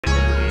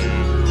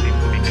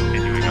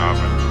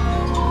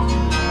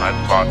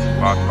Spot.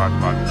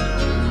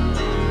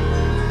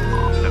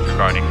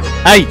 Discarding.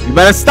 Hey, you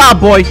better stop,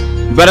 boy.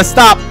 You better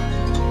stop.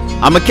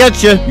 I'ma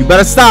catch you. You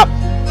better stop.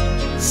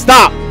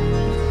 Stop.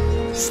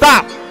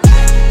 Stop.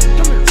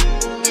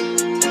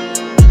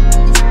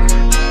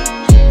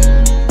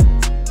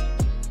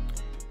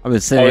 I've been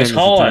saying. Oh, he's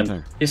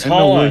hauling. He's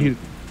hauling.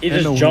 He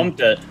just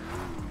jumped it.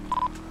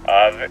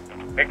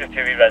 Victor 2,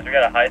 you guys, we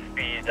got a high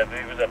speed, I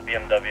believe it was a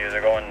BMW, they're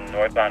going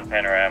northbound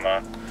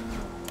Panorama.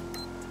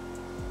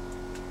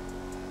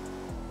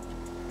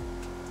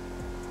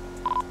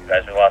 You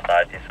guys, we lost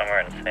ID somewhere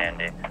in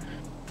Sandy.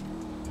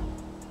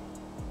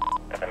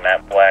 It's a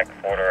matte black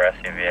four-door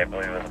SUV, I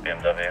believe it was a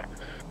BMW.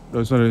 No,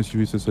 it's not an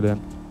SUV, it's a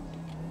sedan.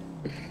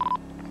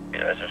 You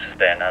guys are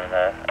staying on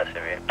the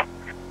SUV.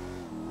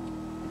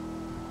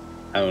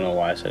 I don't know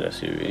why I said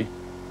SUV.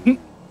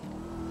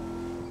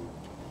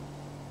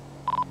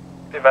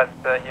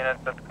 Best unit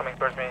that's coming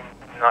towards me,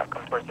 do not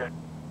come towards you.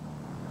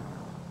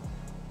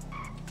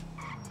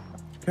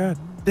 God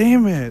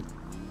damn it.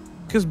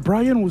 Because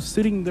Brian was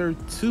sitting there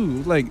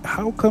too. Like,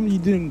 how come you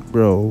didn't,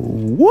 bro?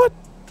 What?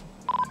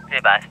 Hey,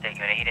 boss, take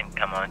unit. He didn't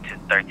come on to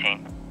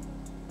 13.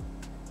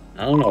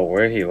 I don't know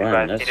where he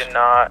went. He did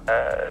not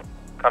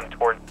come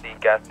towards the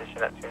gas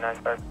station at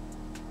 295.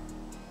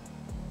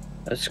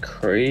 That's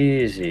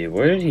crazy.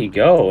 Where did he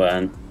go,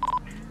 man?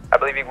 I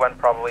believe he went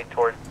probably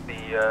towards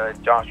the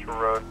Joshua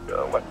Road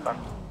westbound.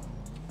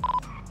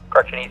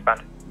 Correction,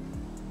 eastbound.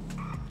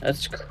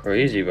 That's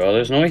crazy, bro.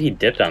 There's no way he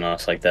dipped on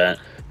us like that.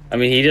 I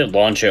mean, he did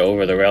launch it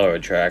over the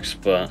railroad tracks,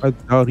 but... I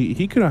doubt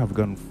he couldn't have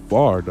gone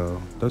far, though.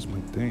 That's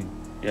my thing.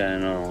 Yeah, I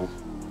know.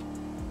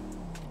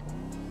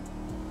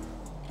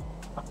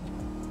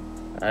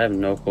 I have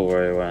no clue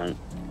where he went.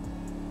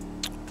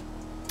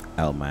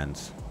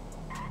 Hellmans.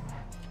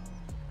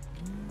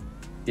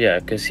 Yeah,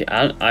 because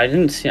I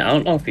didn't see... I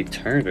don't know if he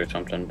turned or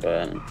something,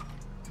 but...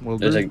 Well,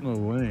 there's like, no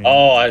way.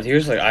 Oh,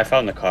 here's like... I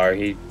found the car.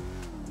 Yeah,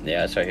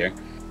 it's right here.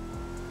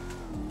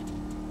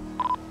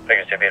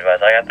 Figures to be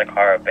advised, I got the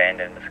car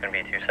abandoned. It's going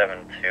to be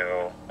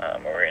 272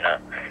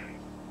 Marina.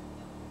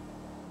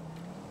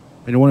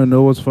 And you want to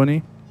know what's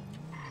funny?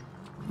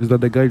 Is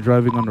that the guy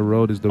driving on the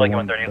road is the like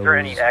one that is there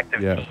any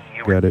active yeah,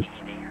 TU got it.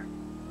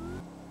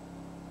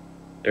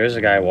 There's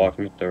a guy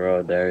walking up the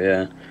road there,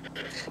 yeah.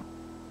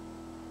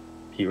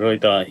 He really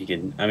thought he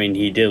could... I mean,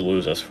 he did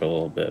lose us for a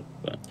little bit,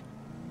 but...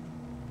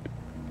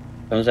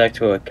 Comes back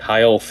to a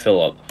Kyle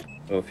Phillip.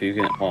 So if you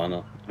can... Hold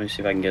on, let me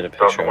see if I can get a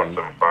picture of him.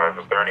 175,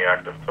 is there any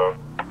active tow?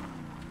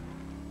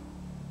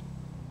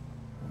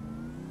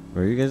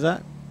 Where are you guys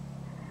at?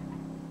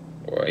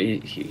 Or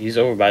he's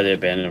over by the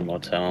abandoned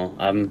motel.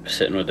 I'm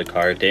sitting with the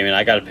car. Damien,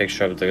 I got a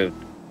picture of the...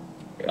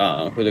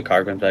 who the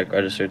car comes back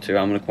registered to.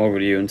 I'm gonna come over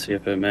to you and see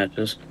if it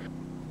matches.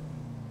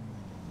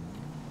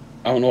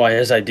 I don't know why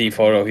his ID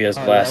photo, he has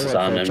glasses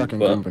on him, but...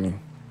 Company.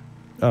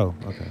 Oh,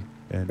 okay.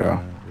 And yeah.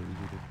 Is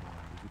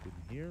it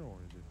in here or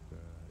is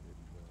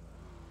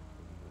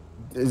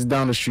it it's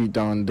down the street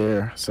down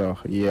there, so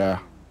yeah.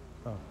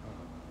 Oh,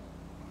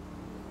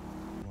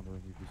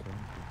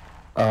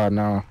 okay.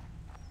 No.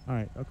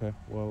 Alright, okay.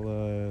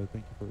 Well,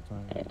 thank you for the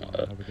time.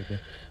 Have a good day.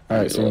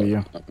 Alright, same to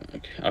you.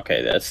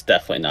 Okay, that's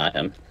definitely not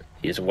him.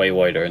 He's way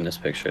whiter in this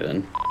picture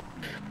than...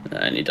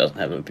 And he doesn't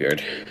have a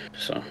beard,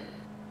 so...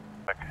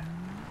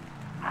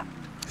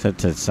 You said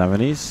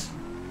 1070s?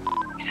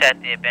 You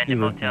said the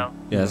abandoned motel?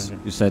 Yes,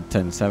 you said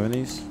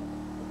 1070s?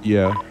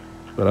 Yeah,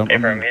 but I'm... Hey,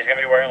 he's going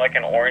to be wearing like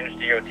an orange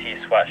DOT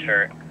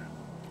sweatshirt.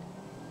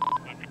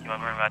 You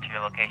want to remember to your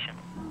location?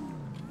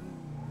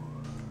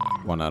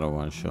 1 out of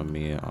 1, show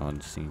me on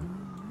scene.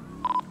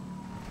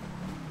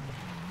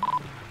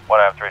 1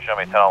 out of 3, show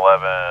me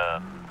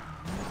 1011.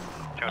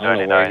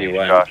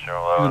 299, Joshua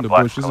Road. He's in the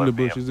bush, he's in the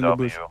bush, he's in the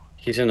bush.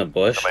 He's in the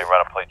bush? Somebody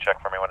run a plate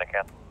check for me when they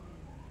can.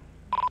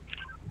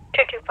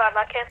 225,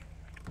 I can.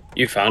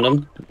 You found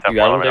him? You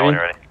got him,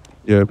 Damien?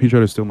 Yeah, he tried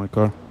to steal my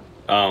car.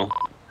 Oh.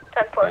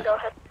 10-4, go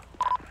ahead.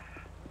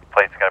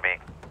 Plate's gonna be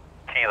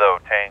Kilo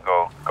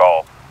Tango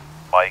Golf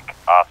Mike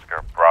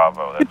Oscar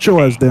Bravo. Get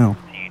your ass down.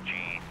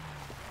 TG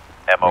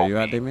Where you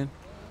at, Damien?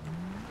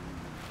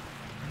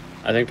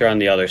 I think they're on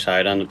the other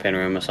side, on the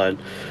panorama side.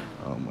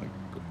 Oh my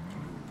god.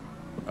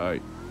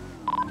 Alright.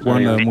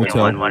 One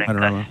motel, I don't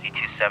know.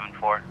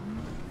 274.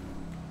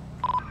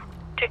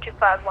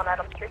 225, 1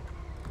 Adam 3.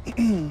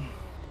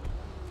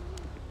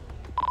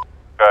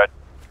 Good.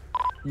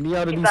 Me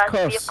out of these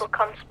cuffs. Vehicle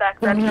comes back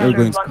You're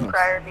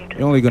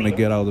only gonna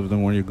get out of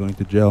them when you're going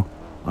to jail.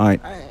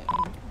 Alright.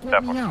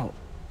 Let me out.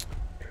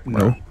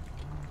 No.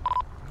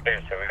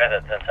 So we got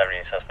that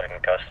 1070 suspect in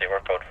custody. We're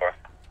code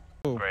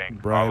 4.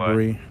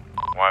 Bribery.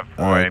 One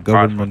for a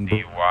government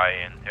possible DUI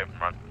in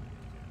different.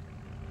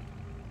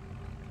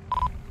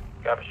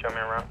 Gotta show me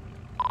around.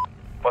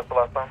 What's the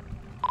last time?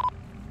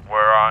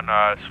 We're on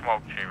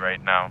Smoke Tree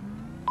right now.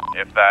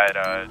 If that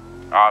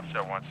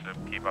officer wants to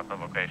keep up the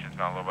location, it's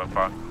gone a little bit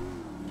far.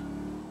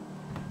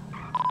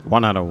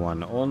 1 out of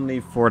 1. Only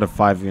 4 to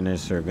 5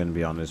 units are going to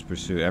be on this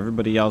pursuit.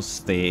 Everybody else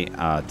stay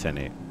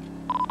 10-8.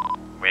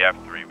 We have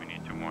 3. We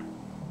need 2 more.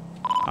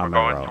 I'm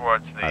going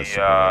towards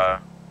the.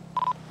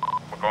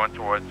 We're going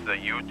towards the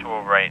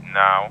U-tool right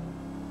now.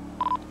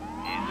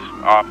 He's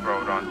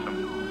off-road on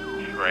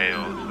some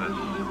trails. This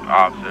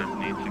officer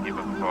needs to keep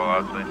up the call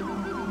out, please.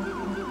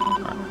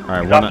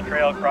 Alright, He's off the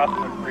trail,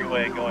 crossing the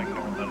freeway, going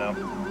north on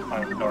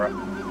Aurora.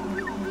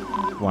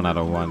 1 out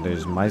of 1.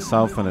 There's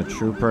myself and a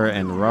trooper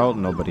en route,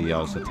 nobody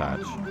else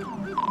attached.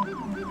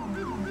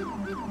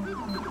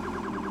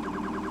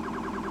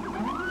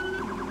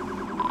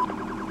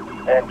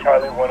 And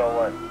Charlie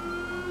 101.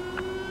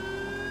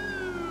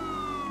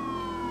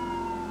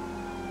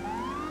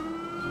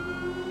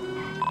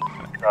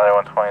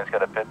 Charlie 120's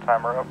got a pit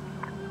timer up.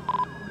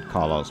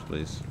 Call outs,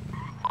 please.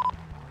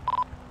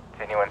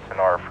 Continuing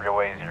Sonora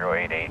Freeway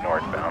 088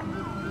 northbound.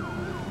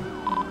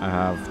 I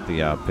have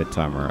the pit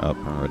timer up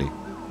already.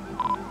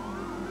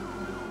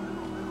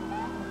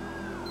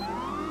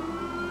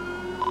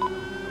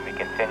 Be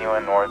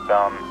continuing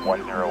northbound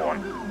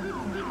 101.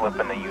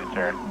 Flipping the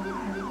U-turn.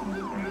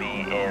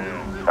 Be in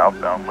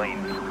southbound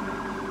lanes.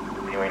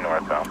 Continuing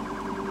northbound.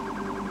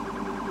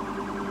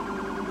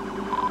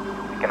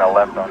 Taking a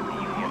left on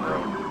Union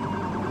Road.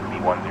 Be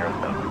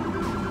 107.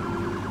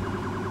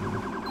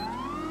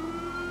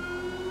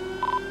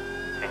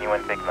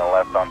 Continuing taking a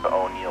left onto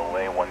O'Neill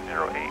Way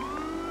 108.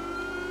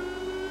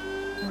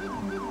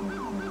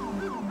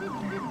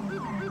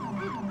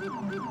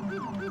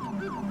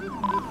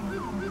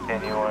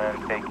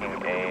 Continuing taking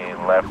a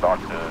left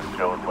onto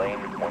Joe's Lane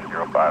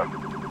 105.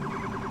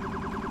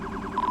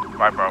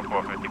 5 Bravo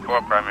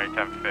 454, primary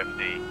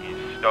 1050. He's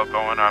still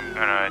going. I'm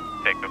gonna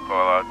take the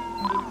call out.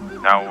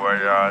 Now we're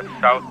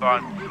south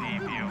on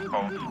Seaview.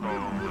 Postal is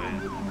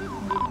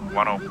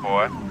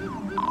 104.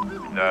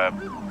 The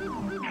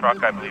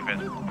truck, I believe,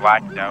 is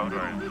blacked out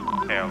or his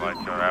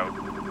taillights are out.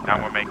 Now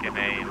we're making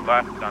a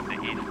left onto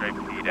East Grape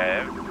Seed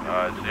Ave,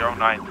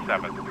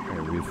 097. Okay,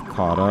 we've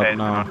caught up Heading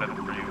now. onto the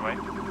freeway.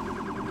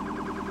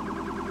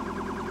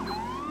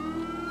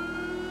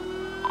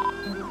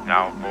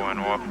 Now going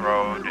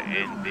off-road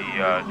in the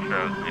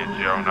trails near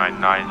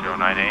 099,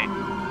 098.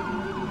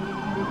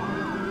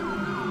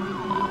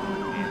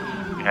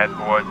 Head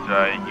towards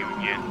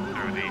Union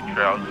through the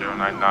trail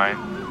 099.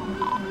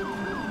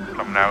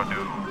 Coming out to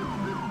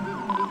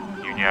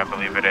Union, I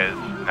believe it is.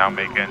 Now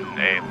making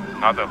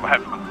another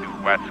left to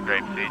West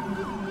Grapeseed.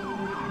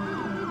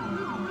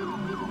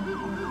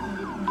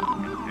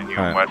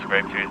 Continuing West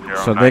Grapeseed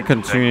 096. So they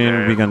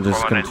continue, we can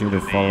just continue to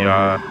follow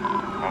here.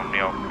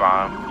 O'Neill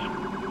Farms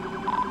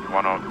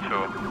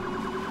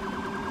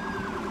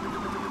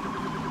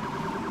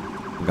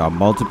 102. Got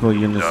multiple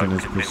units So in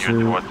his continuing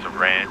pursuit. towards the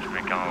ranch,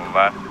 making a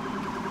left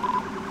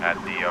at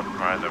the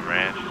front of the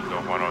ranch,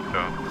 still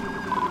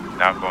 102.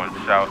 Now going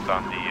south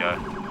on the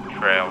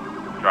trail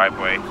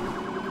driveway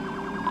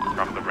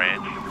from the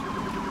ranch.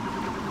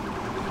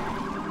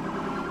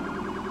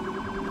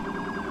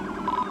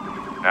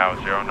 Now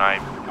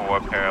 094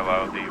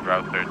 parallel the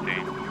Route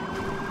 13.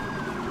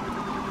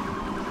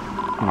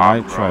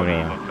 Might try Off-road, he to.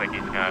 looks like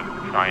he's gonna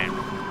try and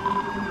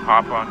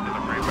hop onto the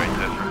freeway.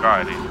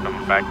 Disregard, he's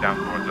coming back down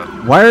towards us.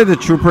 Why are the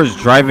troopers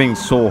driving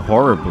so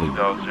horribly?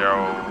 Still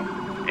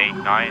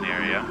 089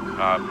 area,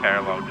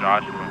 parallel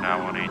Joshua,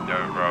 now on a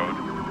dirt road.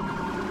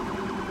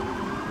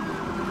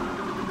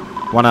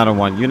 1 out of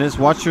 1. Units,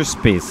 watch your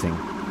spacing.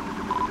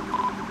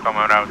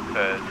 Coming out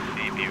to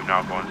Seaview,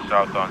 now going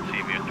south on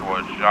Seaview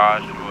towards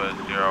Joshua,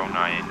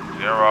 090.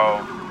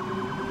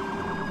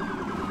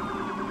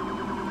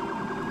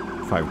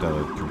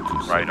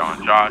 $5.326. Right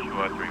on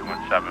Joshua,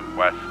 317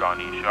 west on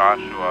East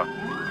Joshua.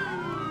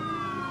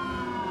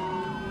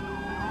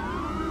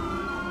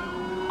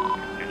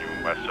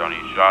 Continuing west on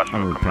East Joshua,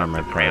 I'm repairing coming my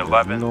up to car. There's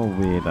 311. no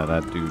way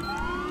that dude.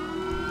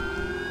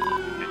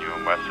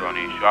 Continuing west on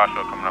East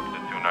Joshua, coming up to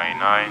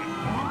 299.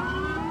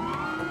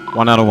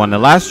 1 out of 1. The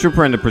last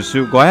trooper in the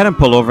pursuit. Go ahead and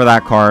pull over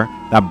that car.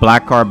 That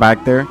black car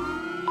back there.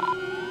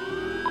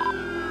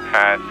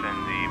 Passing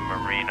the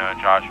Marina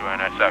Joshua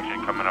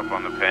intersection, coming up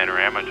on the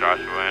Panorama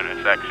Joshua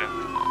intersection,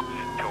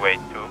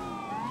 282.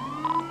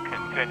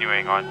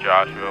 Continuing on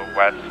Joshua,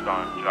 west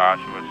on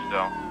Joshua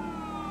still.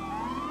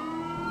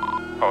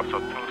 Postal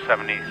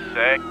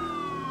 276.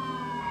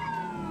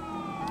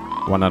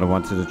 1 out of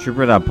 1 to the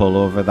trooper that pull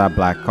over that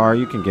black car.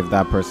 You can give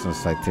that person a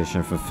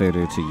citation for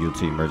failure to yield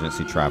to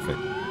emergency traffic.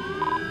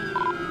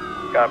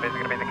 Copy, is it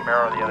going to be the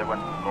Camaro or the other one?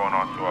 Going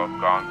on to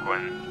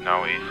Algonquin,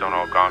 now east on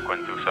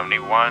Algonquin,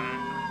 271.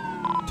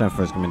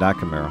 10-1, give me that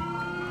Camaro.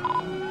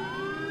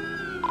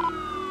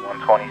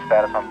 120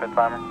 status on pit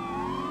timer.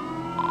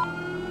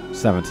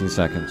 17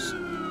 seconds.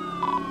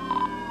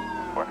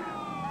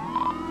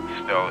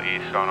 Still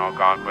east on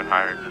Algonquin,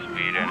 higher to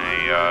speed in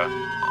a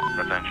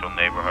residential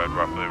neighborhood,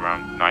 roughly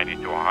around 90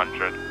 to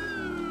 100.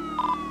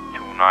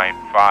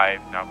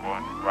 295, now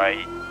going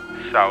right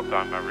south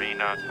on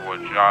Marina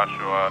towards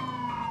Joshua.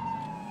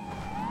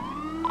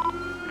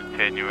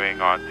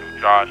 Continuing on to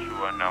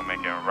Joshua, now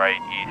making right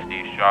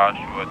east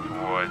Joshua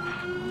towards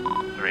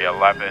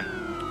 311.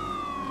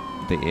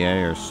 The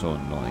AI are so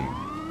annoying.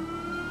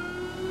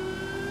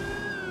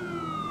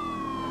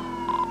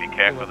 Be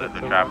careful, there's a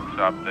traffic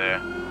stop there.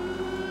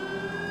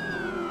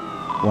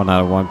 1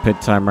 out of 1.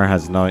 Pit timer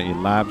has not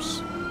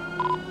elapsed.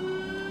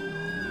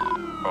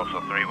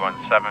 Also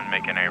 317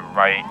 making a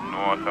right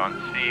north on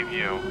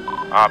Seaview.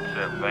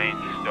 Opposite lane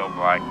still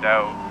blacked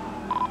out.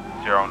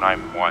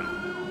 091.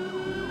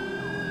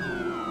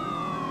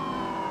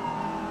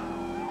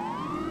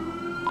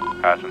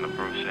 Passing the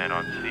Bruce in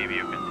on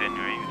Seaview,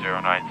 continuing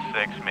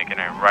 096, making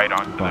a right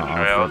onto the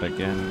trails.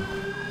 Again.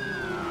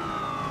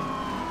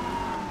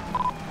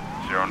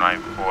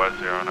 094,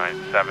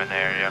 097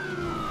 area.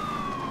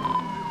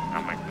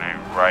 I'm making a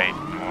right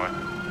north.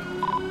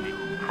 He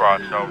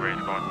crossed over,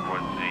 he's going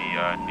towards the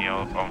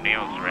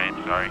O'Neill's range,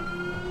 sorry.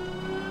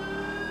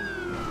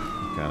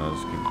 Okay,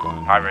 let's keep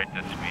going. High rate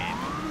to speed.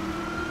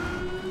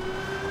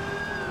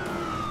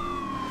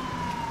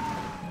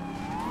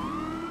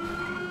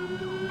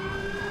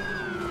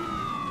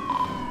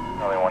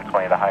 Only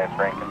 120, the highest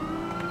ranking.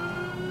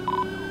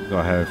 Go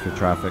ahead with your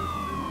traffic.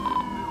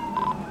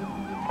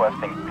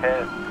 Requesting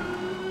pit.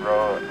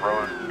 Road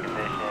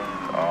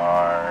conditions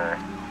are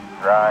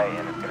dry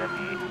and it's going to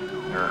be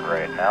dirt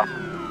right now.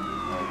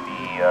 Going to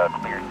be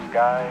clear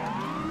skies.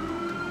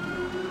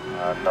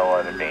 No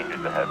other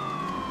dangers ahead.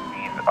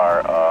 Speeds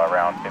are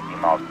around 50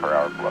 miles per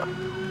hour plus.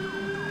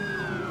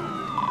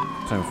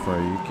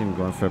 10-4, you can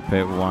go in for a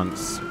pit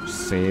once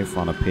safe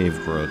on a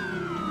paved road.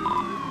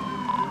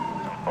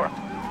 4. On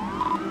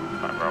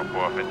road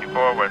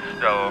 454, we're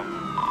still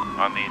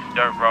on these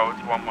dirt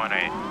roads,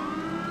 118.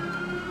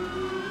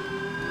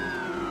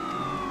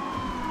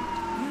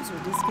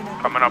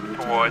 Coming up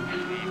towards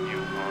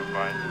Seaview, followed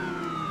by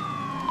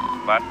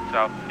left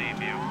south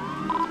Seaview,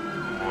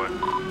 towards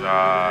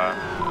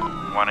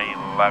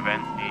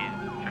 111. He's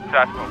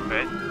successful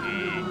pit. He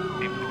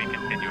seems to be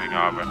continuing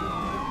over.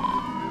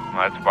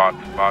 Let's box.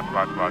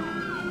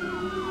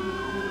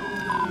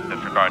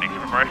 Disregarding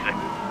reversing.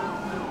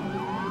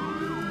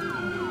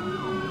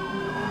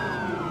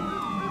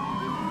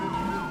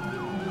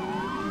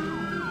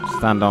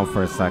 Stand down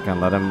for a second.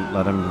 Let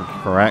him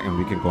correct, and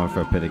we can go in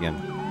for a pit again.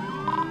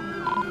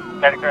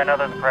 Medic, I know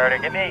there's a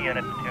priority. Give me a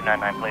unit to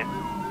 299, please.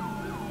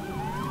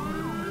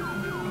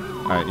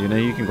 Alright, you know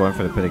you can go in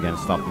for the pit again.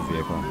 Stop the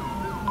vehicle.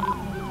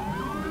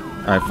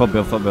 Alright, full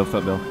bill.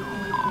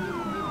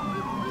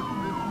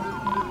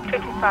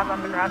 225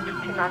 on the garage,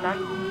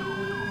 299.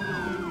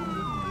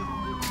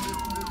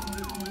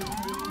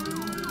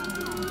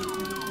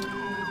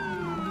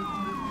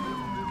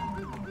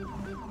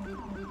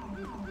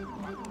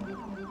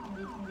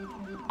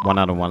 One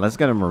out of 1. Let's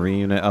get a marine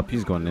unit up.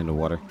 He's going in the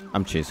water.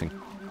 I'm chasing.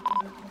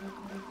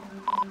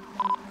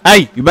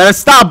 Hey, you better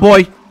stop,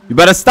 boy. You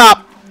better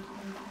stop.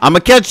 I'ma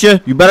catch you.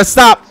 You better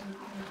stop.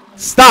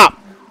 Stop.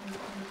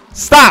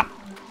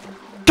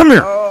 Come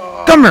here.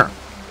 Come here.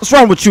 What's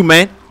wrong with you,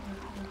 man?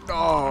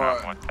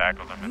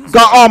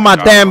 Got all my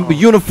damn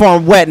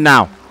uniform wet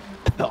now.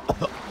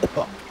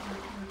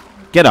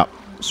 Get up.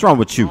 What's wrong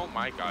with you? Oh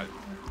my god.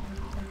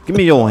 Give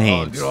me your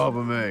hands. Get off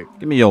of me.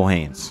 Give me your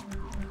hands.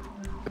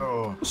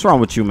 What's wrong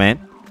with you, man?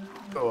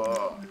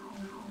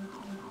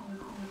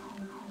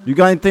 You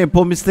got anything to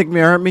pull me, stick me,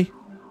 or hurt me?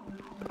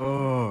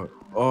 Oh,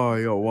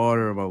 I got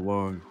water in my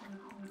lung.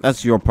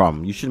 That's your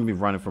problem. You shouldn't be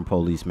running from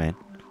police, man.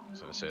 I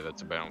was gonna say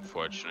that's a bit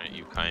unfortunate.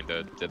 You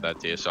kinda did that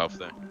to yourself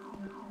there.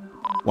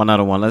 1 out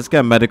of 1. Let's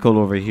get medical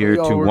over here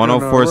to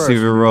 104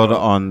 Seaview Road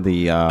on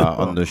the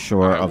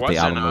shore of the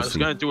Alamo I was Sea.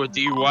 gonna do a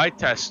DUI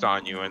test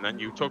on you, and then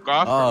you took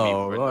off from me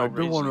for no do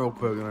reason. one real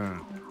quick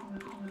now.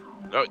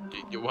 No,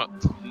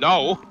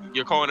 no,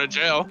 you're going to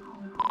jail.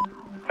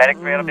 Medic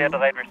 3, it'll be a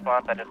delayed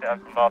response. I just got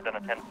involved in a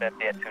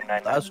 1050 at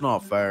 299. That's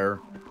not fair.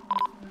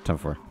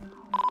 10-4.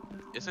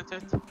 Isn't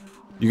it?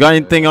 You got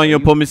anything on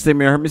your pull me, stick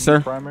me, or hurt me, sir?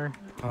 Primer?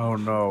 Oh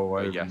no,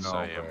 I Yes, know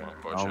I am, that. I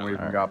unfortunately.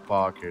 don't even got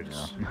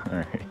pockets. Yeah.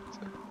 Alright.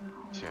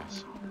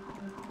 Yes.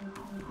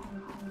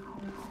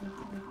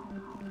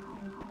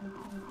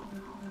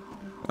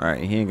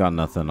 Alright, he ain't got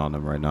nothing on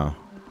him right now.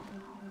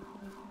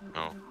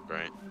 Oh,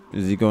 great.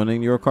 Is he going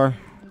in your car?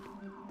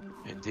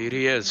 Indeed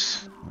he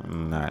is.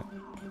 Not.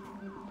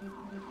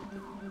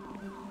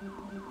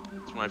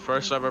 It's my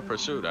first ever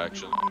pursuit,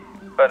 actually.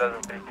 But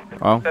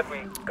Oh, said we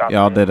got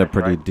y'all the did a intent,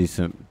 pretty right?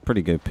 decent,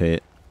 pretty good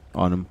pit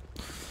on him.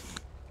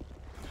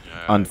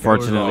 Yeah,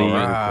 Unfortunately,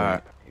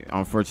 alright.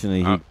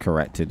 he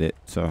corrected it.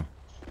 So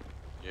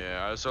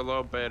Yeah, I was a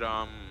little bit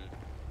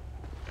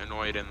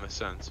annoyed in the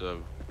sense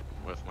of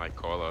with my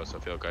call-outs. I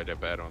feel like I did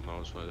bad on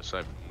those, but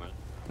aside from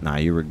that. nah,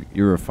 you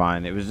were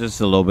fine. It was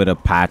just a little bit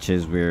of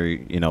patches where we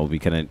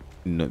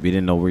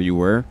didn't know where you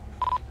were.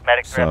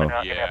 Medic 3, So,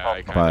 Yeah,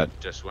 I kind but of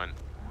just went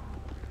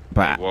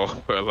but whoa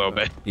for a little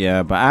bit.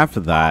 yeah, but after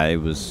that it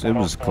was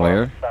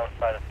clear South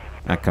side of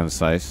and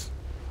concise.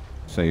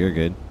 So you're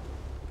good.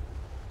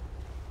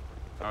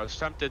 I was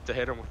tempted to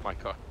hit him with my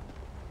car.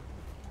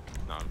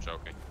 No, I'm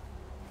joking.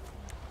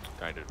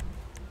 Kind of.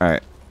 All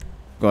right,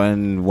 go ahead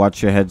and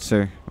watch your head,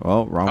 sir.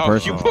 Well, wrong Oh,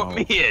 person. you put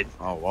me in.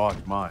 I'll wash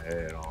my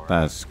head. All right.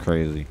 That's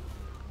crazy.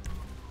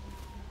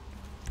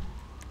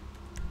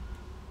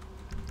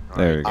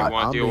 There we You go.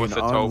 want to deal with the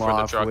tow for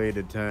the truck? unlawfully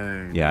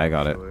detained, Yeah, I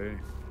got it. actually.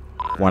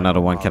 1 out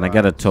of 1. Can I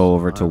get a tow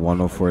over to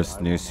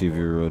 104 near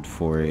Seaview Road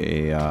for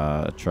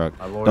a truck?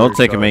 Don't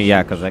take him in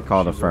yet, because I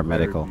called a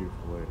paramedical.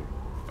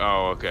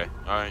 Oh, okay.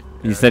 All right.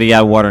 He said he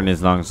had water in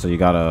his lungs, so you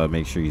gotta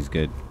make sure he's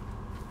good.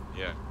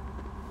 Yeah.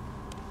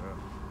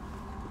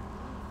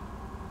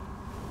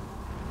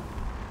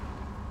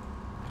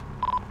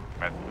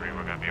 Med 3,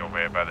 we're gonna be over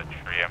here by the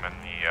tree. I'm in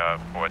the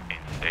 14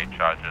 state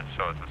charges,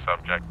 so is the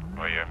subject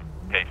or your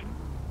patient.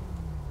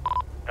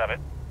 Got it.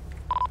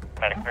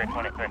 Medic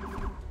 323.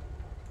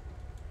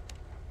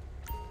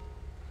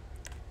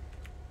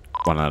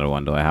 1 out of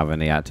 1. Do I have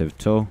any active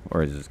tow,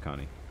 or is this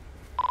county?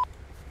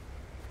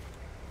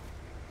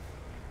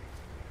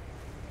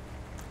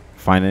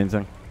 Find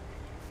anything?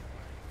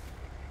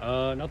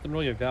 Nothing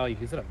really of value.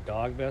 He said a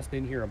dog vest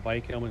in here, a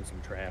bike helmet, and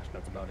some trash.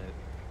 That's about it.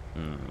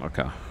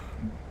 Okay.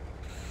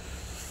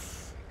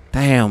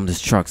 Damn, this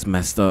truck's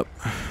messed up.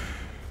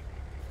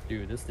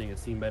 Dude, this thing has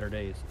seen better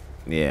days.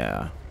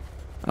 Yeah.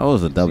 That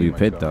was a W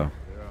pit, though.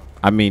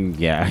 I mean,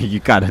 yeah, you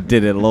kind of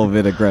did it a little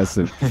bit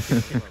aggressive.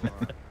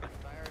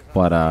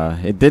 But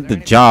it did the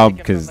job,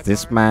 because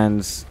this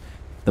man's...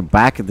 The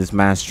back of this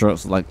man's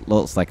truck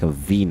looks like a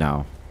V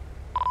now.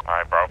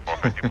 Alright, bro,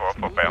 454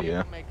 for bail.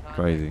 Yeah.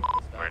 Crazy.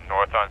 We're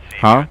north on C.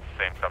 Huh?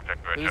 Same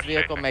subject. We're Whose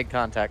vehicle made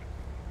contact?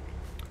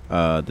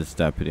 This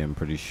deputy, I'm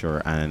pretty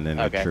sure, and then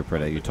Okay. the trooper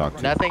that you talked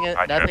to. Nothing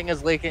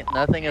is leaking.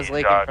 Nothing is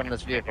leaking from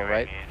this vehicle,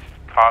 right?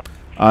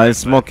 It's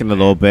smoking a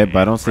little bit,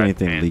 but I don't see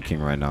anything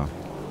leaking right now.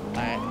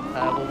 Alright.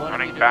 Well, one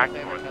Running of you back do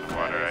me a favor, towards come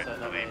water, over I so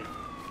that way believe.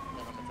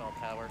 none of it's all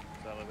powered,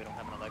 so that way we don't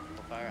have an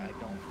electrical fire. I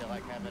don't feel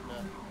like having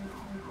to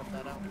put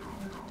that out.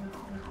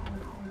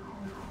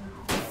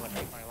 That would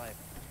make my life.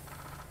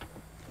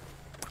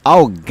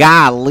 Oh,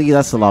 golly,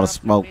 that's a lot of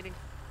smoke.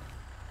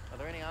 Are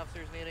there any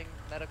officers needing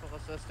medical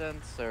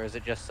assistance, or is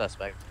it just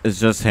suspect? It's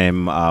just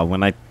him.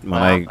 When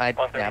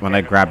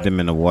I grabbed him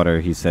in the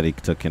water, he said he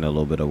took in a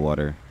little bit of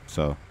water,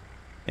 so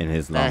in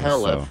his lungs. He'll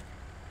so. live.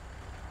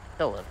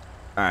 He'll live.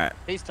 All right.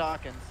 He's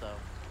talking, so.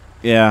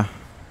 Yeah.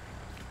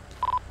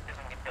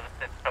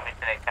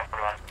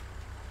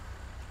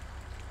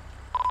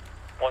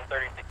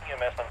 136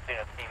 EMS on scene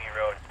at CV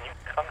Road. Can you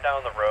come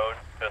down the road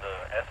to the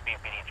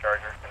SBPD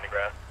Charger in the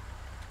grass?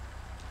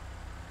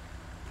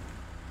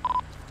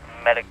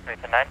 Medic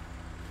 329.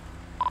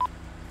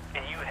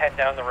 Can you head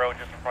down the road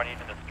just in front of you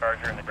to this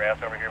Charger in the grass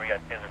over here? We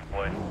got Taser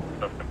deployed.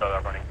 Suspect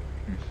out running.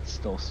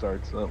 Still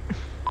starts up.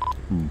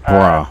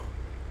 Bruh.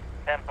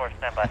 10-4,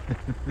 stand by.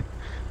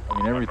 I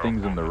mean,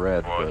 everything's in the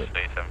red, but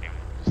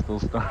still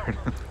starting.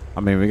 I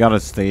mean, we got a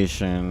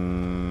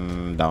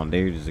station down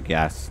there. There's a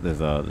gas.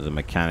 There's a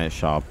mechanic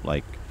shop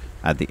like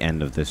at the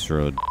end of this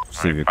road.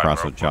 See if you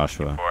cross with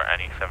Joshua.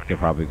 You'll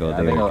probably go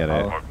there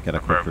and get a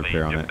quick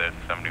repair on it. There's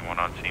 71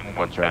 on scene,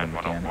 I'll try the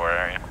 110, mechanic. 104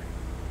 area.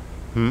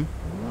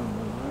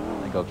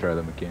 I think I'll try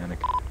the mechanic.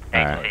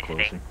 Alright.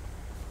 Closer.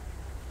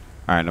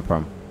 Alright, no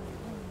problem.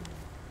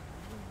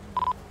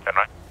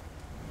 10-9.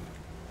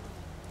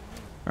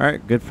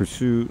 Alright, good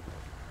pursuit.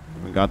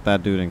 We got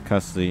that dude in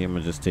custody. I'm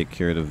gonna just take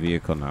care of the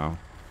vehicle now.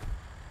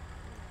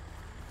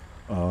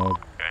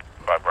 Okay,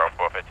 5 bro,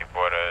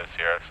 454 to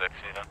Sierra 60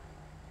 then.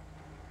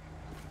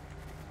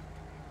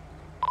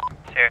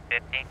 Sierra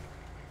 50.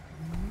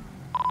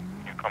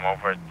 You come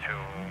over to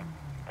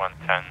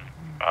 110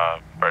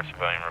 for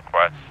civilian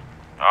request.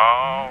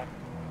 Oh.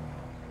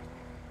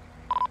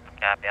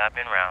 Copy, I've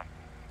been round.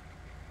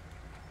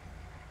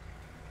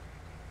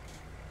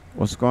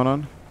 What's going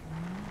on?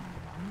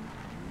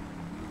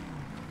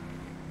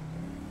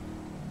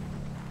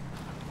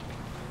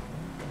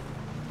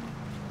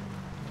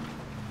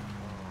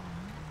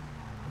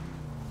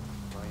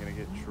 I'm gonna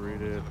get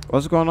treated.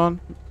 What's going on?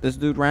 This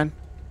dude ran?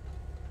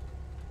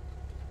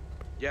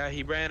 Yeah,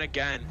 he ran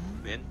again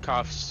in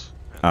cuffs.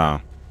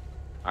 Oh.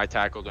 I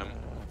tackled him.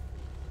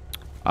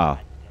 Oh.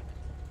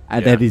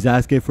 And then he's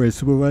asking for a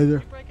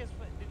supervisor?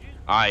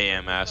 I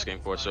am asking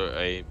for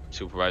a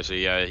supervisor.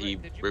 Yeah, he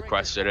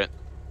requested it.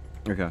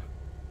 Okay.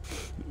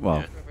 Well.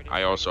 Yeah.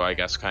 I also, I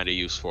guess, kind of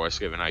used force,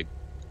 given I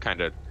kind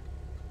of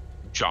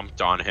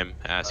jumped on him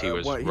as he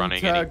was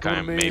running, and he kind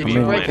of made me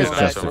break his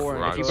land back, on some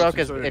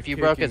rocks. if you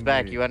broke his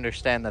back, you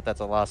understand that that's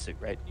a lawsuit,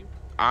 right?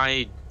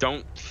 I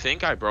don't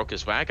think I broke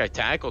his back. I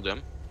tackled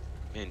him,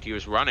 and he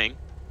was running.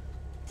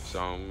 So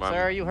I'm Sir,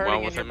 are you hurting well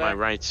in within your my back?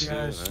 rights.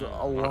 Yes, I a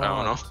don't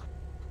lot. know.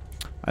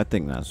 I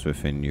think that's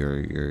within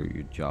your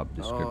job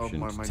description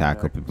my to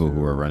tackle neck, people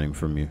who are too. running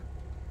from you.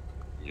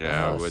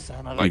 Yeah, I Oh, would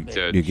son of a like bitch.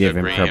 to You gave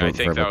him agree. verbal- I think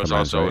that verbal was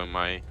commands, also right? in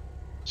my.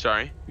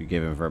 Sorry. You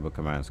gave him verbal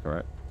commands,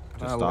 correct?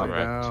 To I stop. lie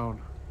Correct.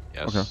 down.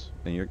 Yes. Okay,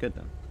 then you're good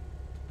then.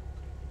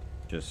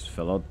 Just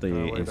fill out the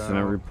lay incident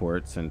down.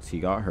 report since he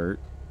got hurt,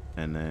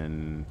 and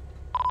then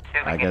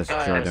I we guess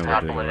can Jordan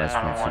will do the stop rest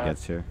him. once he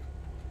gets here.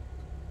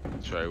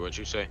 Sorry, what'd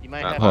you say? You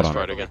might That have hold last on.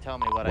 part to again. tell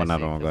me what One I out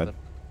see. of one, 'cause go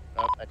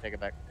Oh, I take it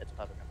back. It's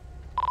public.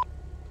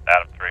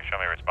 Adam 3, show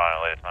me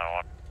responding, latest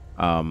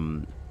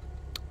 911.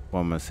 What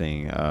am I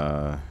saying?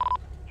 Charlie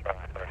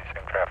 30,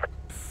 same traffic.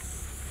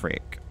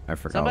 Frick. I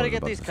forgot Somebody what I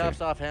get was these about to cuffs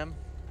say. off him.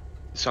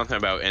 Something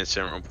about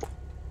incident report.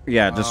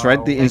 Yeah, just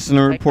write the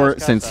incident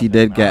report since he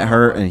did get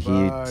hurt and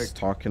he's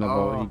talking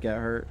about he got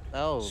hurt.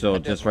 So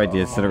just write the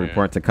incident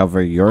report to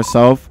cover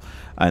yourself,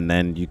 and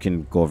then you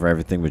can go over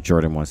everything with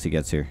Jordan once he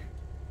gets here.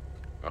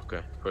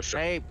 Okay, for sure.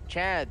 Hey,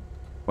 Chad.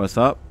 What's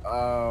up?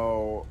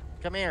 Oh.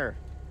 Come here.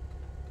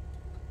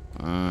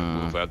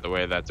 Move out the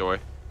way of that door.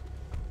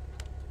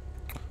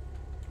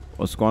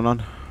 What's going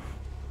on?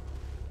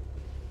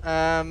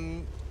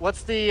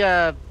 What's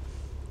the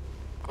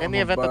in the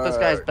event that this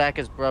guy's back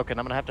is broken,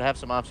 I'm gonna have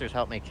some officers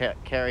help me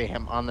carry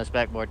him on this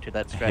backboard to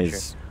that stretcher.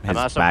 I'm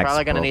also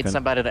probably gonna need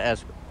somebody to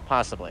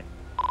possibly.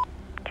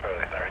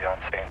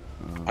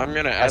 I'm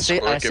gonna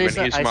escort him,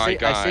 and he's my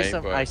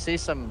guy. I see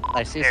some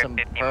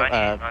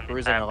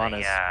bruising along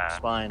his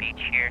spine,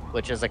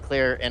 which is a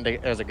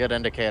good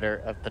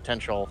indicator of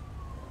potential,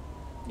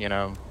 you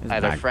know,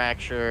 either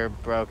fracture,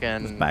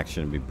 broken. His back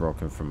shouldn't be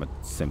broken from a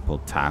simple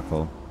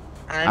tackle.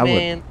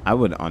 I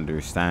would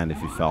understand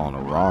if you fell on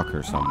a rock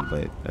or something,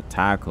 but a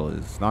tackle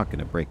is not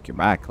gonna break your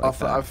back like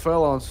that. I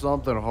fell on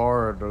something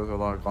hard,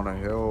 like on a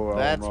hill.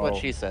 That's what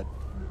she said.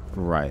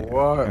 Right.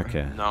 What?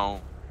 Okay.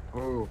 No.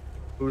 Who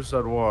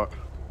said what?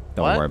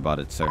 Don't worry about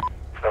it, sir.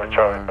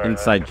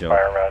 Inside joke.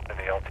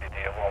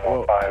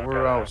 Well,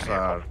 we're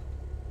outside.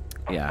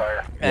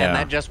 Yeah. And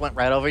that just went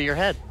right over your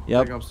head. Yep.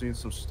 I think I'm seeing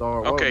some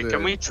stars. Okay,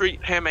 can we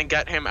treat him and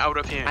get him out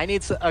of here? I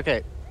need to.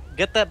 Okay,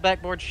 get that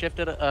backboard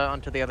shifted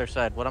onto the other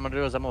side. What I'm gonna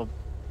do is I'm gonna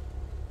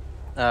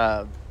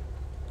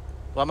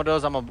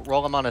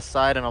roll him on his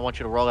side, and I want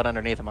you to roll it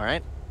underneath him. All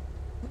right?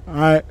 All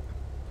right.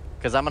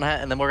 Because I'm gonna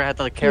and then we're gonna have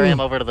to carry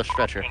him over to the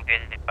stretcher.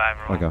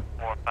 Okay.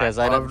 Because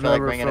I didn't feel like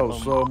bringing him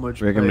so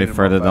much. We're gonna be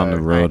further down the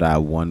road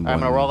at 110.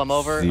 I'm gonna roll him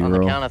over on the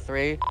count of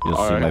 3. You'll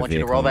see I my want you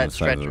to vehicle roll on the that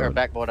side of the stretcher or road.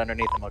 backboard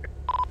underneath him. Okay.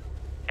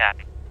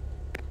 Copy.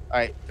 All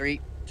right, 3,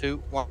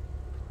 2, 1.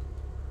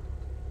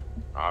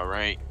 All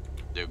right,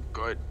 they're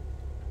good.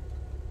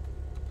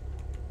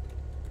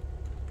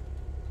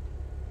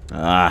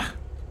 Ah.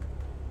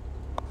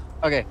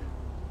 Okay,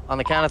 on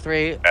the count of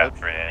 3. Pass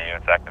 3, any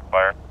units active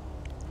fire?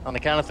 On the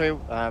count of 3.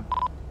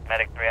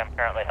 Medic 3, I'm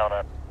currently held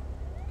up.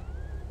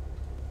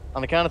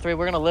 On the count of 3,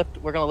 we're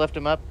gonna lift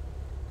him up,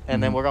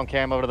 and then we're gonna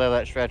carry him over to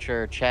that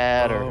stretcher.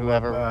 Chad or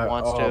whoever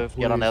wants to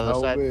get on the other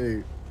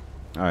side.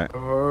 All right. It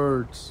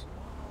hurts.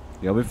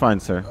 You'll be fine,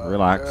 sir.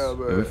 Relax.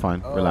 You'll be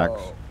fine.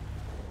 Relax.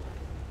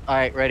 All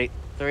right, ready?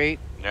 3,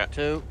 Yeah.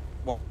 2,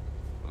 1.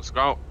 Let's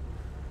go.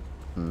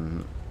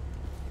 Mm-hmm.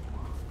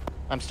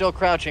 I'm still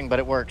crouching, but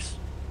it works.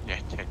 Yeah,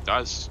 it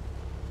does.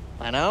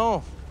 I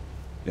know.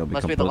 You'll be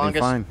Must be the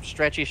completely longest fine.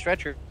 stretchy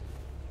stretcher.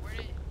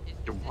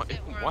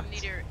 What?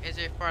 Is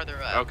it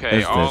farther up? Okay,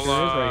 It's I'll this.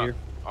 right here.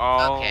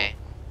 Okay.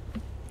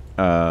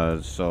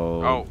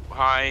 So. Oh,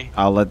 hi.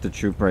 I'll let the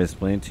trooper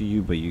explain to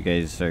you, but you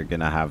guys are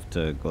gonna have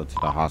to go to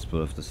the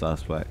hospital with the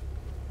suspect.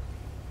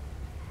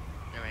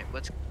 All right.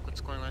 What's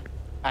going on?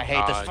 I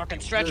hate this fucking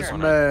stretcher. This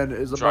man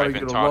is about to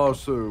get a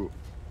lawsuit.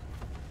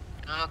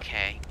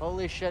 Okay.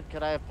 Holy shit!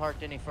 Could I have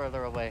parked any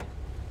further away?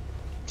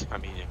 I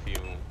mean, if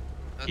you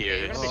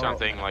hear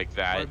something like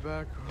that,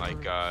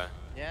 like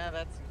Yeah,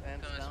 that's.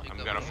 I'm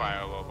gonna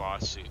file a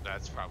lawsuit.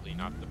 That's probably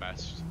not the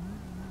best.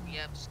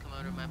 Yeah, just come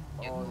out of my.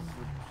 Yeah, for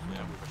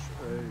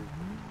sure.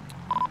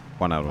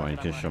 101, you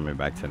can show me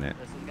back to net.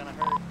 This is gonna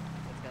hurt.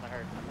 It's gonna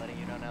hurt. I'm letting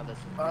you know now. This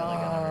is really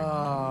gonna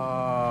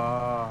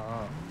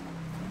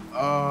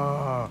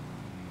hurt.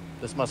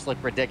 This must look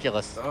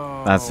ridiculous.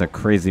 That's a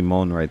crazy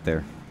moan right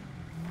there.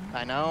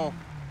 I know.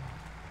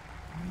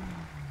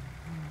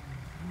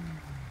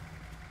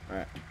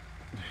 Alright.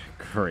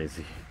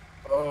 Crazy.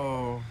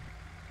 Oh.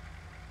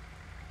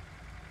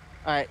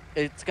 Alright,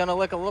 it's gonna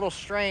look a little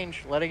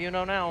strange, letting you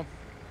know now.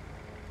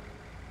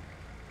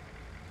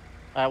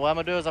 Alright, what I'm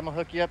gonna do is I'm gonna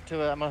hook you up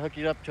to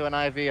an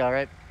IV,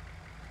 alright?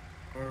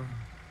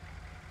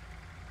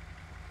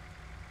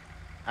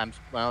 I'm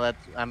gonna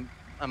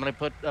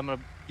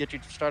get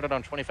you started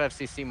on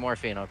 25cc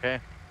morphine,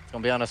 okay? It's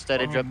gonna be on a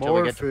steady drip till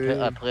we get to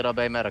Paleto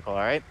Bay Medical,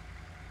 alright?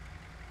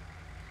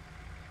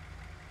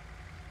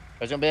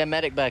 There's gonna be a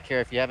medic back here.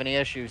 If you have any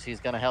issues, he's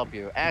gonna help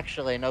you.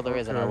 Actually, no, there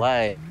isn't. I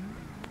lied.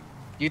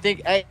 Do you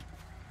think, hey,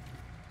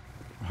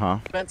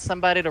 spent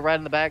somebody to ride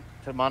in the back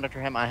to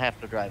monitor him? I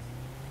have to drive.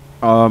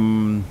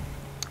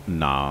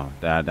 Nah,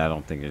 I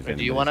don't think it's.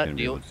 Do you wanna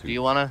do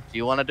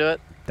you wanna do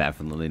it?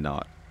 Definitely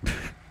not.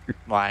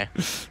 Why?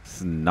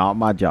 It's not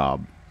my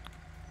job.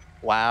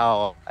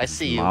 Wow, I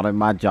see you. Not in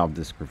my job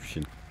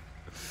description.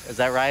 Is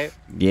that right?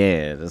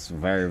 Yeah, that's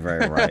very,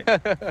 very right.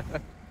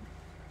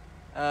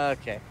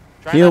 Okay.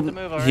 Try not to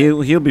move, all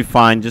right? He'll be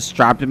fine. Just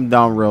strap him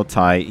down real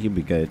tight. He'll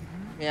be good.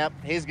 Yep,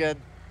 he's good.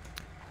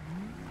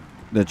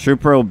 The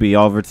trooper will be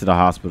over to the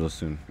hospital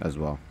soon as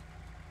well.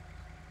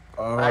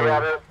 I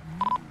got it.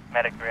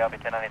 Medic 3, I'll be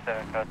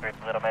 1097 code 3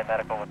 to Little Maid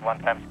Medical with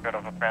one-time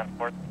critical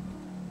transport.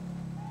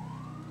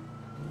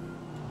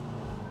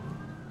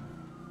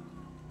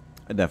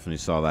 I definitely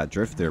saw that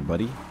drift there,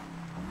 buddy.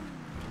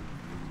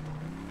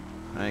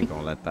 I ain't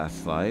gonna let that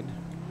slide.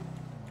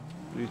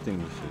 What do you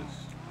think this is?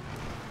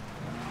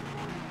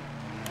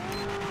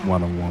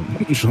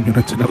 101. Show me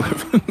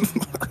 1911.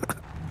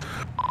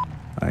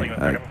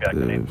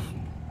 Active.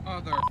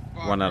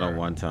 1 out of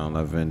 1 10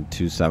 11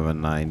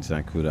 279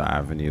 Zancuda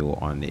Avenue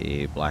on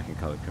a black and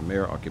colored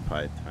Camaro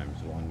occupied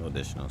 ×1, no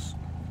additionals.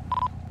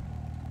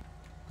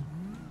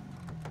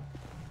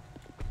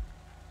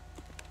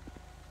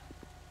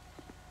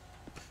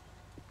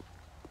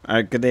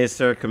 Alright, good day,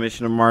 sir.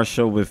 Commissioner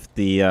Marshall with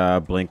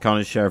the Blaine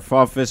County Sheriff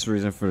Office.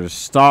 Reason for the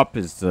stop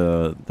is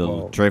the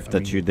drift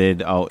that you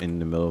did out in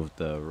the middle of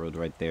the road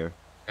right there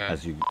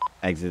as you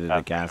exited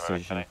the gas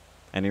station.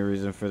 Any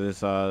reason for this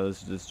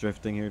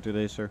drifting here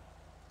today, sir?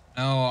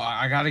 No,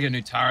 I gotta get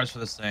new tires for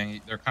this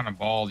thing. They're kind of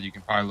bald. You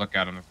can probably look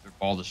at them if they're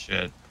bald as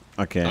shit.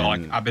 Okay. So,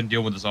 like, I've been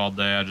dealing with this all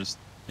day. I just,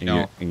 you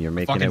know, and you're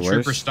making fucking it worse?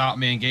 trooper stopped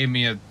me and gave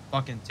me a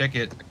fucking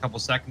ticket a couple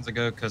seconds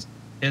ago because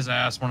his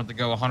ass wanted to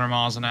go 100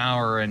 miles an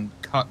hour and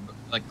cut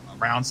like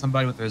around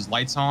somebody with his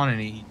lights on,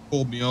 and he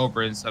pulled me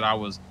over and said I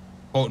was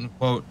quote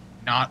unquote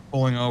not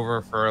pulling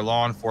over for a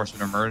law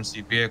enforcement emergency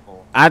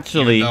vehicle.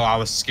 Actually, even though I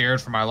was scared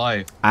for my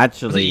life.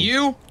 Actually, was it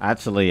you?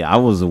 Actually, I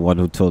was the one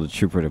who told the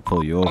trooper to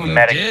pull you over. Oh,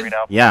 you did?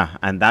 Yeah,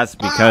 and that's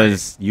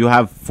because you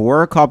have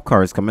 4 cop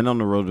cars coming on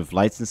the road with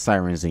lights and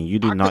sirens, and you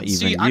do not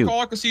even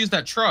All I could see is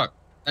that truck.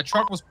 That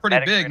truck was pretty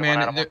big,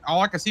 man.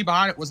 All I could see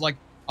behind it was like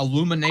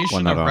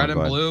illumination of red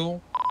and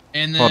blue.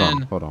 And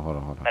then hold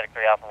on. Medic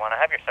 3 Alpha 1, I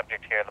have your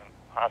subject here. The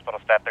hospital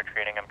staff, they're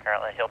treating him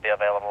currently. He'll be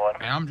available.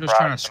 Man, I'm just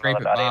trying to scrape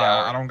it by.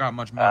 I don't got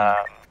much money.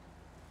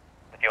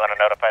 If you want to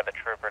notify the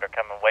trooper to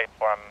come and wait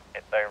for him,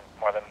 if they're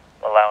more than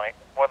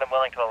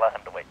willing to allow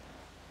him to wait.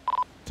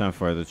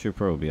 10-4, the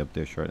trooper will be up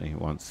there shortly.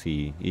 Once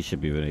he should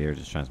be able to hear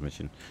this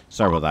transmission.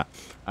 Sorry about that.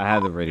 I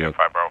had the radio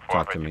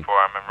talk to me.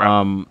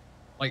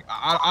 Like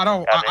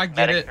I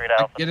get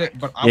it,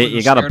 but I was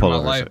you gotta pull my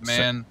over, life, sir.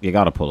 man. You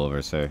gotta pull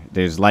over, sir.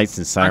 There's lights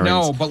and sirens. I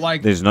know, but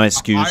like, there's no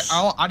excuse.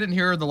 I didn't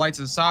hear the lights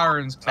and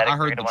sirens. I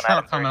heard the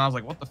truck coming. I was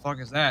like, what the fuck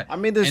is that? I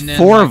mean, there's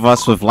 4 of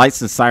us with lights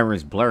and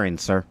sirens blaring,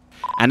 sir.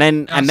 And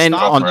then I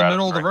stopped in the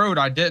middle of the road.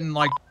 I didn't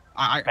like.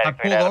 I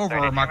pulled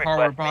over. My car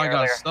would probably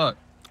got stuck.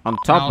 On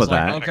top of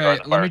that, okay,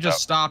 let me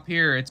just stop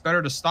here. It's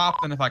better to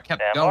stop than if I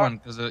kept going,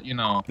 because you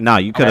know. No,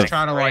 you could have.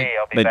 Trying to like.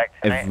 But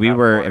if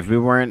we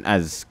weren't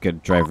as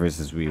good drivers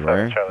as we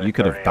were, you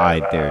could have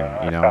died there.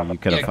 You know, you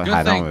could have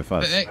had on with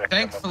us.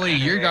 Thankfully,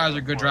 you guys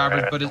are good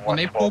drivers. But when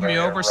they pulled me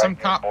over, some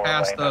cop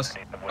passed us,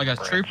 like a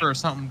trooper or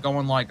something,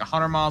 going like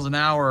 100 miles an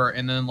hour,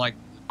 and then like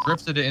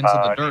drifted it into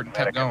the dirt and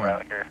kept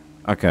going.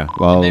 Okay,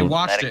 well. And they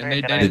watched it and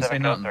they didn't say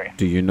nothing.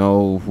 Do you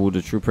know who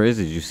the trooper is?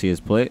 Did you see his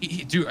plate?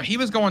 He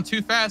was going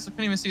too fast. I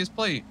couldn't even see his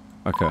plate.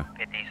 Okay. All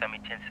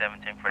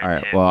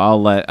right. Well,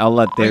 I'll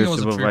let their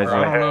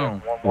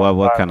supervisor. Well,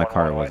 what kind of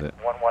car was it?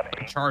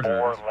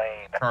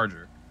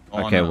 Charger.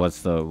 Okay. What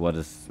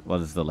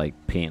does the like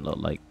paint look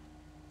like?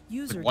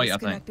 User white,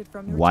 disconnected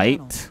from your white.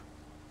 Channel.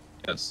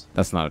 Yes.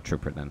 That's not a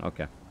trooper then.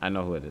 Okay. I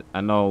know who it is. I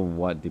know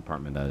what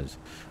department that is.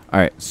 All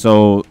right.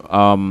 So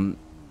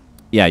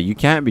yeah, you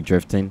can't be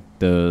drifting.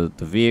 The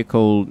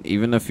vehicle,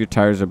 even if your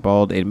tires are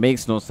bald, it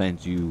makes no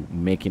sense you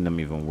making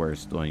them even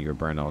worse doing your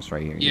burnouts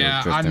right here.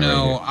 Yeah, I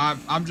know. Right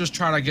I'm just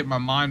trying to get my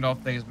mind off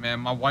things, man.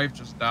 My wife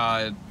just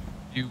died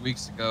a few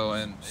weeks ago,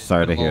 and it's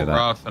sorry to been a hear little that.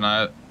 rough, and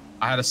I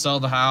had to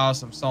sell the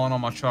house. I'm selling all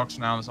my trucks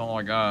now. That's all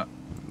I got.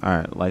 All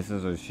right,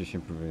 license,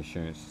 registration, proof of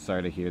insurance.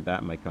 Sorry to hear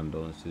that. My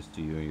condolences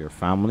to you and your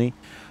family.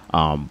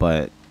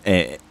 But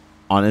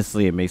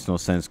honestly, it makes no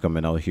sense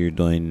coming out here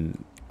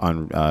doing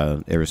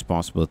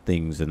irresponsible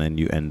things, and then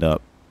you end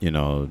up, you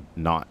know,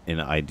 not in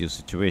an ideal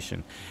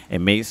situation. It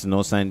makes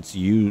no sense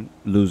you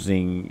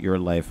losing your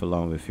life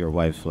along with your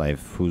wife's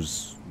life,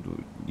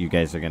 you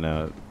guys are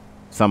gonna,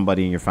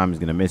 somebody in your family's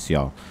gonna miss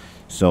y'all.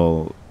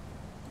 So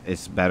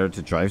it's better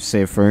to drive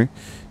safer,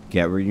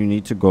 get where you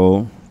need to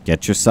go,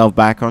 get yourself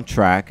back on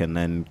track, and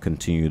then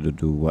continue to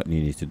do what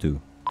you need to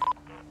do.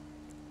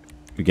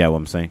 You get what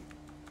I'm saying?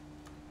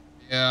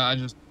 Yeah,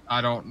 I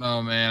don't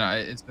know, man.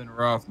 It's been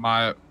rough.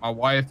 My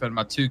wife and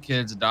my 2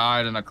 kids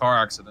died in a car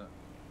accident.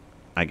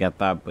 I get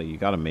that, but you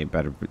gotta make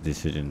better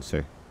decisions,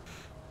 sir.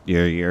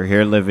 You're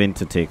here living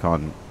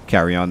to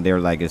carry on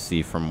their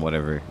legacy from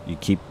whatever. You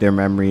keep their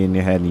memory in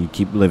your head and you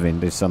keep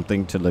living. There's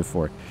something to live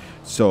for.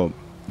 So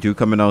you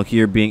coming out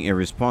here being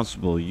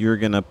irresponsible, you're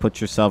gonna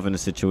put yourself in a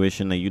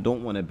situation that you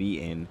don't want to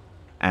be in,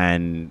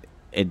 and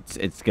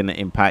it's gonna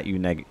impact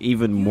you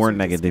even more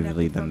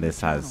negatively than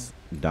this has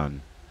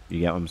done. You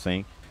get what I'm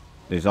saying?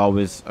 There's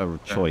always a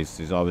choice.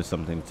 There's always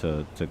something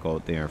to go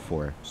out there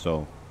for.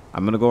 So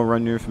I'm going to go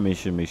run your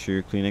information, make sure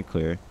you're clean and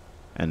clear,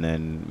 and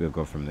then we'll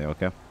go from there,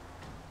 okay?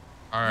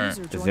 All right.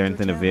 Is there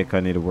anything in the vehicle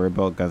I need to worry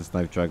about? Guns,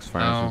 knife, drugs,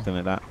 firearms, something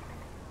like that?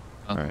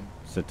 No. All right.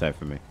 Sit tight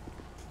for me.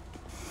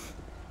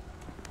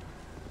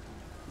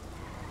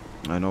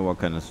 I know what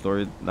kind of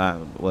story that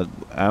was.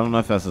 I don't know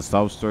if that's a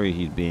sob story.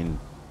 He's being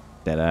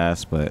dead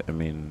ass, but I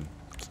mean,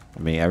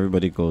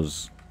 everybody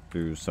goes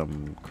through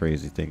some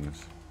crazy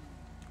things.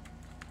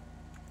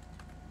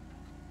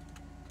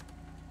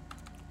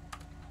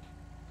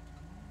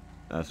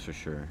 That's for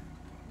sure.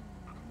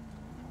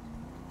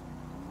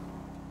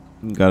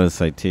 You got a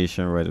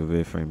citation right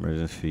away for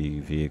emergency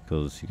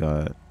vehicles. You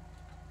got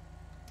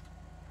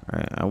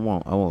Alright, I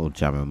won't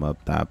jam him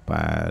up that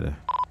bad.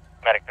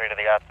 Medic 3 to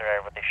the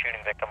officer with the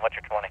shooting victim. What's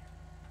your 20?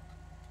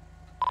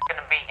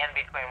 Gonna be in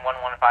between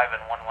 115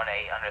 and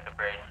 118 under the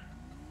bridge.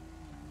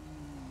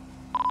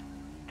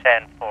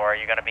 10-4,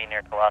 you're gonna be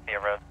near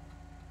Calafia Road.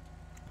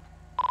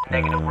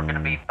 Negative, we're gonna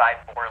be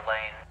 5-4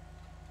 lane.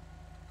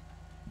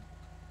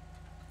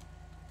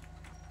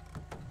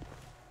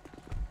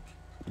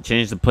 You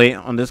changed the plate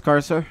on this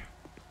car, sir?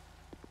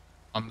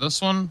 On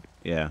this one?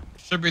 Yeah.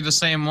 Should be the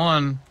same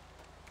one.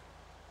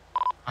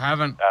 I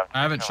haven't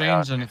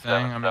changed anything.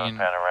 I mean,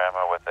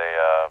 panorama with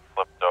a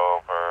flipped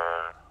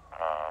over.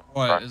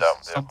 what is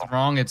something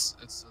wrong? It's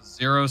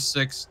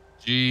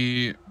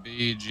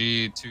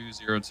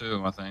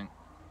 06GBG202, I think.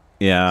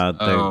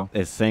 Yeah,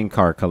 it's same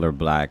car color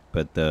black,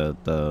 but the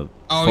oh,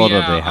 photo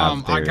yeah, they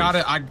have there I got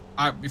it.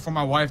 I before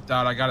my wife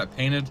died, I got it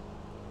painted.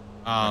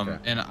 And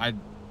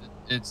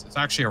it's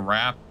actually a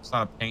wrap. It's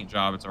not a paint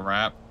job. It's a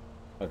wrap.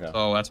 Okay.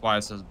 So that's why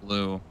it says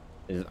blue.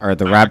 Are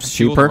the wraps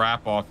cheaper? The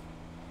wrap off.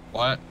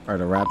 What? Are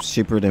the wraps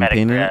cheaper than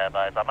painting it?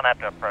 I'm gonna have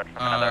to approach from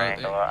another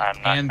angle. I'm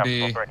not Can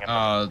be.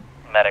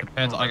 medic.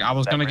 Depends. Like I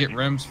was gonna get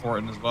rims for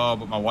it as well,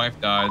 but my wife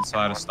died, so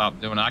I had to stop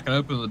doing it. I can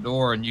open the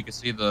door and you can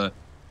see there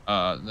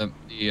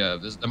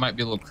might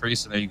be a little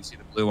crease in there. You can see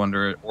the blue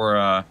under it,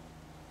 or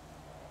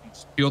you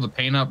just peel the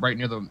paint up right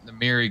near the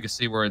mirror. You can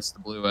see where it's the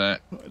blue at.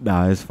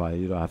 Nah, it's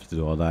fine. You don't have to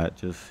do all that.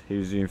 Just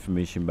here's your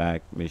information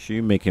back. Make sure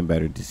you're making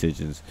better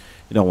decisions.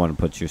 You don't want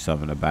to put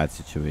yourself in a bad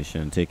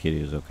situation. Take it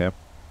easy, okay?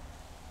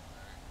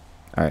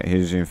 All right,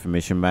 here's your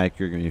information back.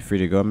 You're free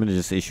to go. I'm gonna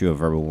just issue a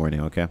verbal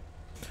warning, okay?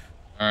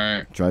 All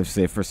right. Drive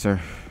safer,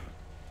 sir.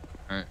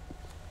 All right.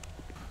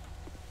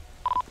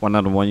 1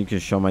 out of 1. You can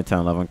show my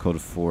 1011 code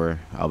 4.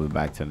 I'll be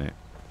back tonight.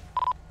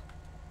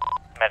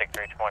 Medic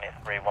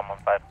 323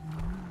 115.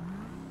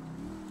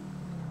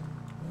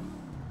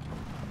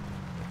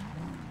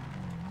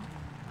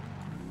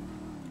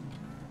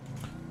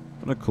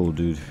 What a cool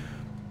dude.